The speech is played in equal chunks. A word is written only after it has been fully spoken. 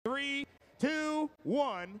3, 2,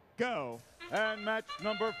 1, go. And match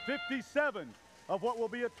number 57 of what will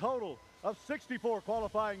be a total of 64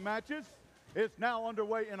 qualifying matches is now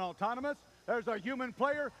underway in autonomous. There's a human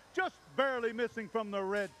player just barely missing from the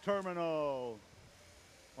red terminal.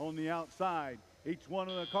 On the outside, each one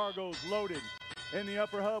of the cargoes loaded. In the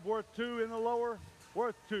upper hub, worth 2. In the lower,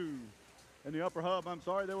 worth 2. In the upper hub, I'm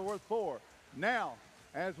sorry, they were worth 4. Now,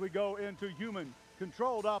 as we go into human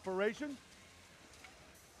controlled operation,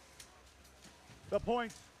 the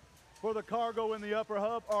points for the cargo in the upper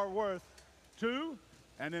hub are worth 2,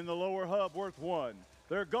 and in the lower hub worth 1.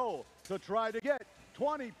 Their goal, to try to get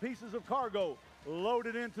 20 pieces of cargo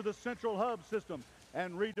loaded into the central hub system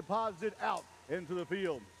and redeposited out into the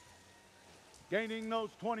field. Gaining those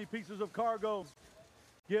 20 pieces of cargo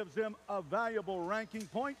gives them a valuable ranking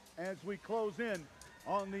point as we close in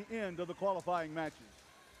on the end of the qualifying matches.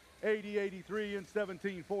 80-83 and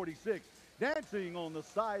 17-46 dancing on the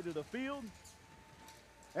side of the field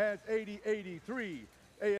as 80-83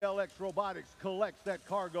 ALX Robotics collects that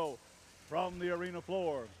cargo from the arena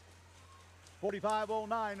floor.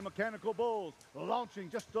 45-09 the Mechanical Bulls launching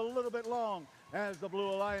just a little bit long as the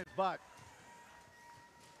Blue Alliance bot.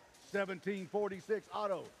 17-46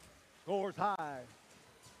 Otto scores high.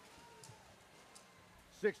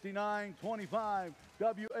 69-25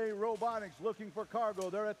 WA Robotics looking for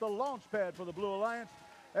cargo. They're at the launch pad for the Blue Alliance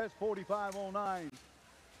as 45-09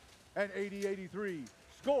 and 80-83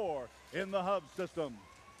 score in the hub system.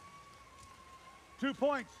 2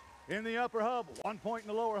 points in the upper hub, 1 point in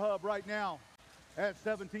the lower hub right now as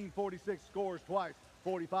 17-46 scores twice,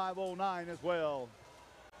 45-09 as well.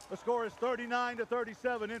 The score is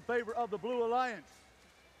 39-37 in favor of the Blue Alliance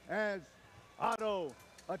as Otto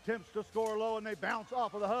attempts to score low and they bounce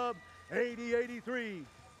off of the hub. 80-83.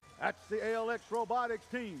 That's the ALX Robotics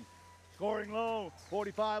team. Scoring low.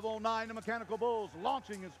 45-09 the Mechanical Bulls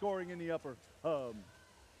launching and scoring in the upper hub.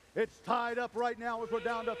 It's tied up right now as we're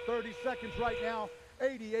down to 30 seconds right now.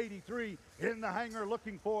 80-83 in the hangar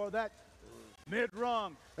looking for that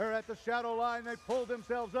mid-rung. They're at the shadow line. They pulled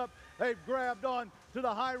themselves up. They've grabbed on to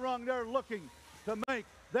the high rung. They're looking to make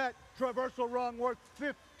that traversal rung worth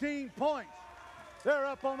 15 points. They're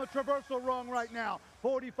up on the traversal rung right now.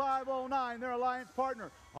 45-09, their alliance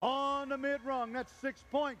partner on the mid-rung. That's 6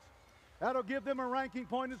 points. That'll give them a ranking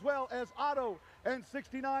point as well as Otto and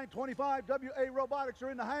 69-25 WA Robotics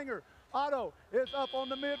are in the hangar. Otto is up on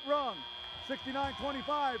the mid-rung.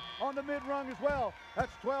 69-25 on the mid-rung as well.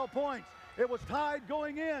 That's 12 points. It was tied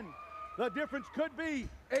going in. The difference could be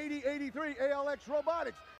 80-83 ALX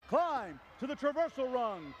Robotics climb to the traversal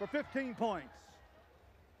rung for 15 points.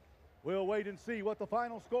 We'll wait and see what the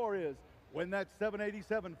final score is when that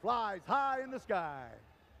 787 flies high in the sky.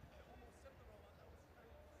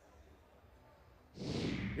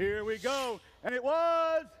 Here we go, and it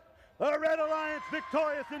was the Red Alliance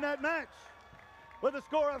victorious in that match with a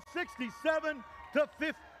score of 66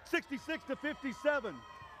 to 57.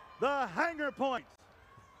 The hangar points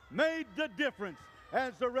made the difference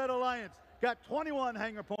as the Red Alliance got 21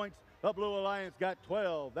 hangar points, the Blue Alliance got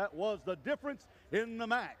 12. That was the difference in the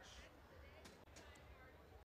match.